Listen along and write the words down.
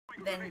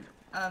then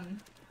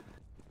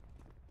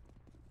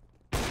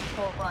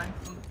hold on.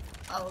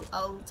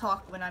 I'll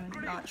talk when I'm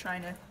not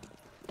trying to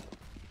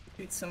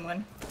shoot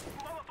someone.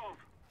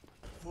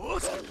 Oh,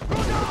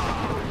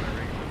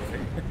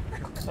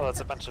 it's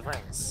a bunch of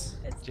rings.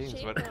 It's James,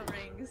 chainmail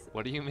rings.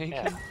 what are you making?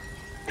 Yeah.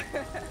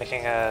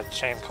 Making a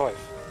chain coif.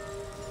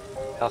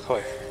 Male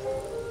coif.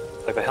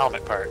 Like the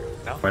helmet part,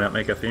 no? Why not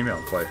make a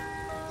female play?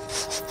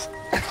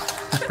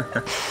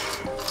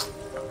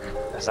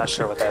 I'm not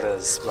sure what that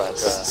is, but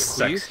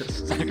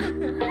Sexist.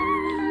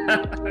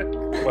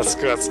 let's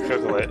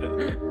Google it.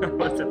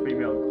 What's a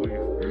female queef?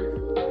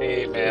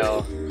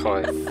 Female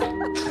coif.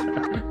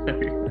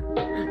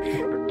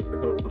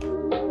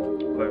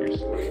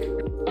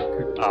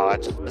 Oh, I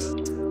just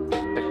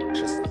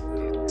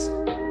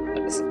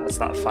that's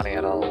not funny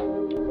at all.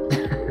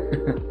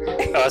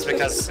 Oh, it's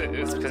because it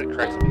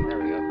corrected me. There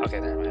we go. Okay,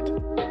 never mind.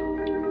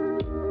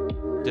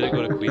 Did it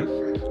go to queef?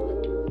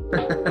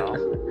 No.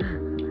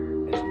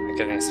 It didn't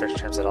give any search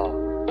terms at all.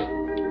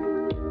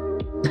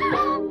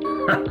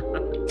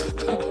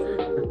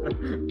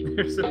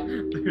 There's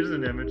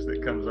an image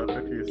that comes up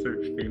if you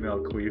search female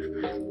queef,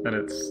 and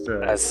it's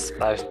As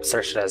I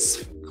searched it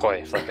as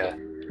coif, like a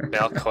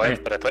male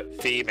coif, but I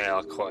put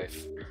female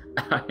coif.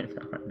 I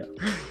know,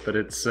 but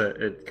it's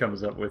it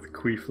comes up with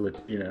queef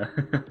Latina.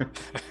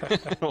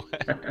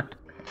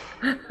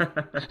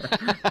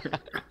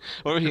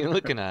 What were you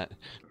looking at?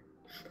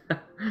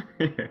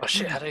 Oh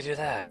shit, how do I do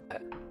that?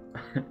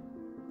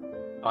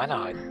 Oh, I know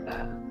how I did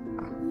that.